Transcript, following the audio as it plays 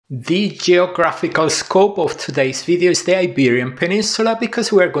The geographical scope of today's video is the Iberian Peninsula because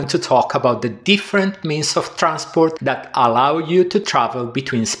we are going to talk about the different means of transport that allow you to travel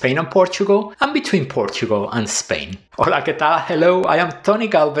between Spain and Portugal and between Portugal and Spain. Hola, ¿qué tal? Hello, I am Tony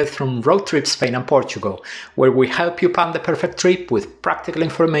Galvez from Road Trip Spain and Portugal, where we help you plan the perfect trip with practical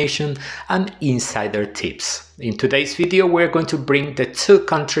information and insider tips. In today's video, we're going to bring the two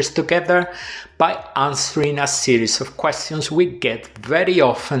countries together by answering a series of questions we get very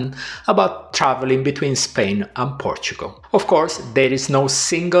often about traveling between Spain and Portugal. Of course, there is no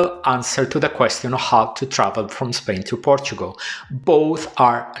single answer to the question of how to travel from Spain to Portugal. Both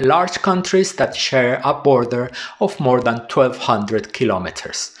are large countries that share a border of more than 1,200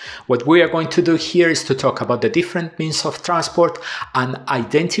 kilometers. What we are going to do here is to talk about the different means of transport and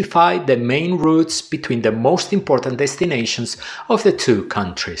identify the main routes between the most important destinations of the two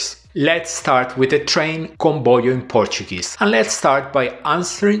countries. Let's start with the train comboio in Portuguese, and let's start by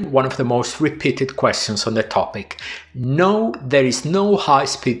answering one of the most repeated questions on the topic. No, there is no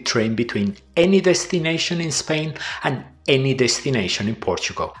high-speed train between any destination in Spain and any destination in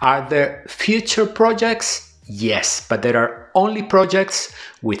Portugal. Are there future projects? Yes, but there are only projects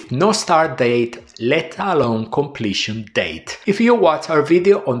with no start date, let alone completion date. If you watch our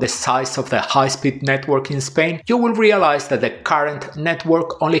video on the size of the high-speed network in Spain, you will realize that the current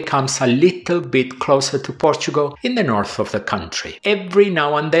network only comes a little bit closer to Portugal in the north of the country. Every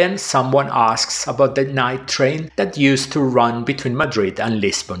now and then someone asks about the night train that used to run between Madrid and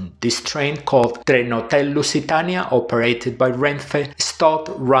Lisbon. This train, called Trenhotel Lusitania, operated by Renfe, stopped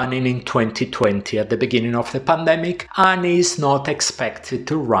running in 2020 at the beginning of the pandemic and is not expected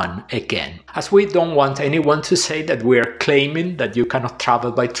to run again. As we don't want anyone to say that we are claiming that you cannot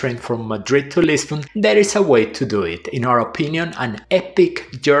travel by train from Madrid to Lisbon, there is a way to do it. In our opinion, an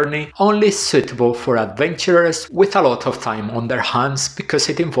epic journey only suitable for adventurers with a lot of time on their hands because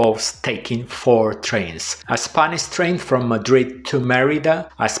it involves taking 4 trains. A Spanish train from Madrid to Mérida,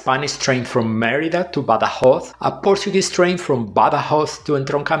 a Spanish train from Mérida to Badajoz, a Portuguese train from Badajoz to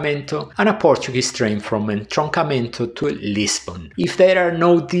Entroncamento, and a Portuguese train from Entroncamento to Lisbon. If there are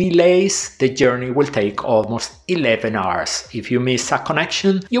no delays, the journey will take almost 11 hours. If you miss a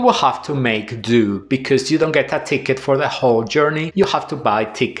connection, you will have to make do because you don't get a ticket for the whole journey. You have to buy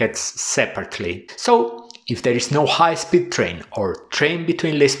tickets separately. So, if there is no high-speed train or train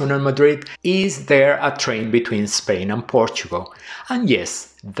between Lisbon and Madrid, is there a train between Spain and Portugal? And yes,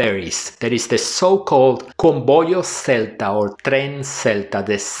 there is. There is the so-called Comboio Celta or Tren Celta,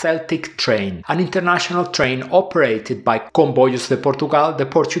 the Celtic train, an international train operated by Comboios de Portugal, the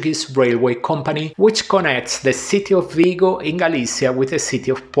Portuguese railway company, which connects the city of Vigo in Galicia with the city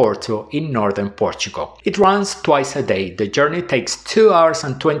of Porto in northern Portugal. It runs twice a day. The journey takes 2 hours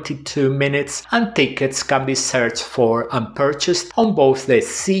and 22 minutes and tickets can be searched for and purchased on both the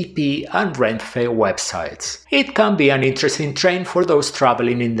CP and Renfe websites. It can be an interesting train for those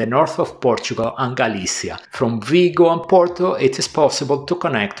traveling in the north of Portugal and Galicia. From Vigo and Porto, it is possible to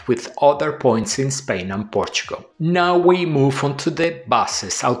connect with other points in Spain and Portugal. Now we move on to the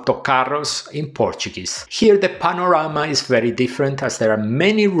buses, autocarros in Portuguese. Here the panorama is very different as there are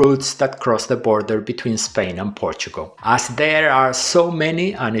many routes that cross the border between Spain and Portugal. As there are so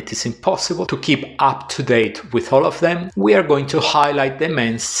many and it is impossible to keep up to date with all of them, we are going to highlight the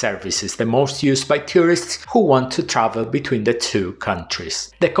main services, the most used by tourists who want to travel between the two countries.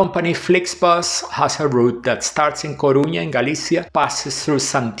 The company Flixbus has a route that starts in Coruña in Galicia, passes through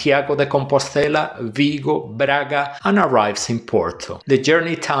Santiago de Compostela, Vigo, Braga and arrives in Porto. The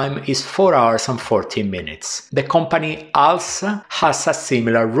journey time is 4 hours and 40 minutes. The company Alsa has a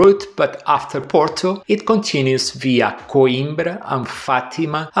similar route, but after Porto it continues via Coimbra and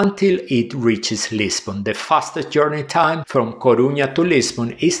Fátima until it reaches Lisbon. The fastest journey time from Coruña to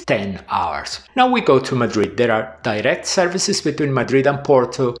Lisbon is 10 hours. Now we go to Madrid. There are direct services between Madrid and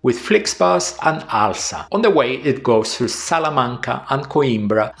Porto with Flixbus and Alsa. On the way it goes through Salamanca and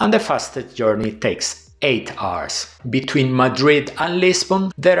Coimbra and the fastest journey takes 8 hours. Between Madrid and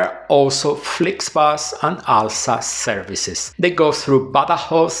Lisbon, there are also Flixbus and Alsa services. They go through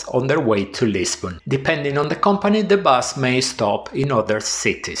Badajoz on their way to Lisbon. Depending on the company, the bus may stop in other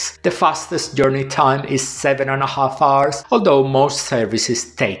cities. The fastest journey time is 7.5 hours, although most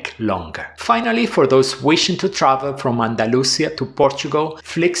services take longer. Finally, for those wishing to travel from Andalusia to Portugal,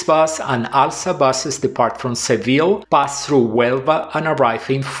 Flixbus and Alsa buses depart from Seville, pass through Huelva and arrive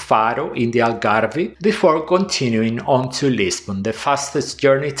in Faro in the Algarve. before continuing on to Lisbon. The fastest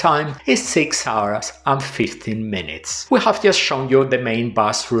journey time is 6 hours and 15 minutes. We have just shown you the main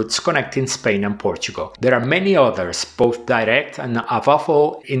bus routes connecting Spain and Portugal. There are many others, both direct and above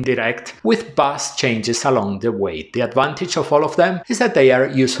all indirect, with bus changes along the way. The advantage of all of them is that they are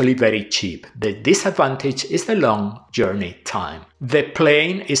usually very cheap. The disadvantage is the long journey time. The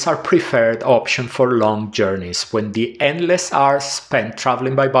plane is our preferred option for long journeys, when the endless hours spent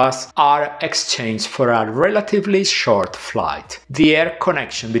traveling by bus are exchanged for a relatively short flight. The air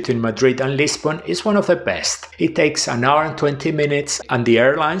connection between Madrid and Lisbon is one of the best. It takes an hour and 20 minutes, and the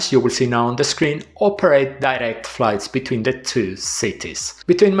airlines you will see now on the screen operate direct flights between the two cities.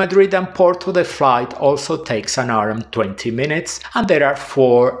 Between Madrid and Porto, the flight also takes an hour and 20 minutes, and there are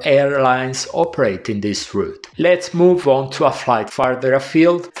 4 airlines operating this route. Let's move on to a flight farther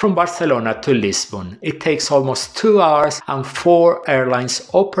afield from Barcelona to Lisbon. It takes almost 2 hours and 4 airlines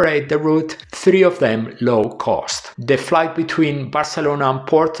operate the route, 3 of them low cost. The flight between Barcelona and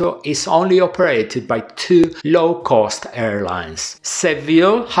Porto is only operated by 2 low cost airlines.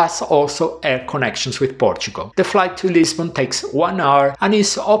 Seville has also air connections with Portugal. The flight to Lisbon takes 1 hour and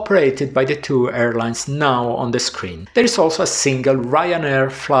is operated by the 2 airlines now on the screen. There is also a single Ryanair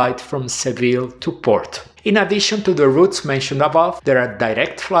flight from Seville to Porto. In addition to the routes mentioned above, there are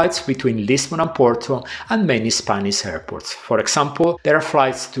direct flights between Lisbon and Porto and many Spanish airports. For example, there are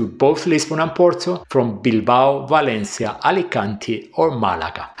flights to both Lisbon and Porto from Bilbao, Valencia, Alicante or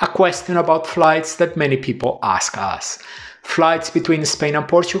Malaga. A question about flights that many people ask us. Flights between Spain and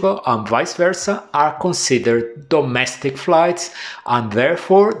Portugal and vice versa are considered domestic flights, and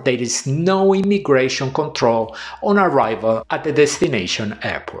therefore there is no immigration control on arrival at the destination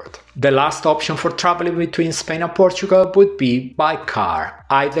airport. The last option for traveling between Spain and Portugal would be by car,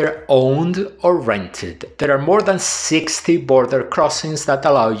 either owned or rented. There are more than 60 border crossings that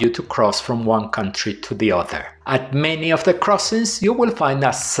allow you to cross from one country to the other. At many of the crossings, you will find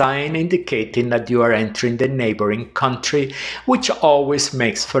a sign indicating that you are entering the neighboring country, which always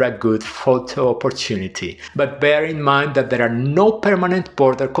makes for a good photo opportunity. But bear in mind that there are no permanent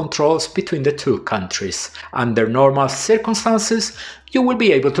border controls between the two countries. Under normal circumstances, you will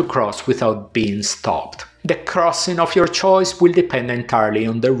be able to cross without being stopped. The crossing of your choice will depend entirely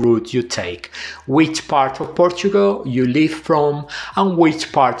on the route you take, which part of Portugal you leave from, and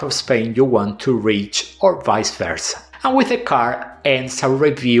which part of Spain you want to reach, or vice versa. And with a car ends a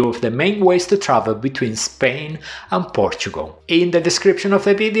review of the main ways to travel between Spain and Portugal. In the description of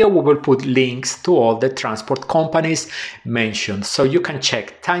the video we will put links to all the transport companies mentioned, so you can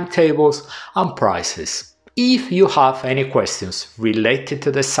check timetables and prices. If you have any questions related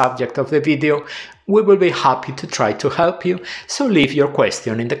to the subject of the video, we will be happy to try to help you, so leave your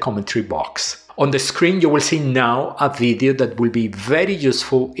question in the commentary box. On the screen you will see now a video that will be very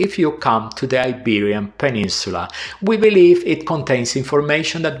useful if you come to the Iberian Peninsula. We believe it contains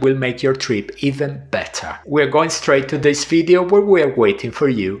information that will make your trip even better. We're going straight to this video where we are waiting for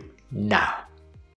you now.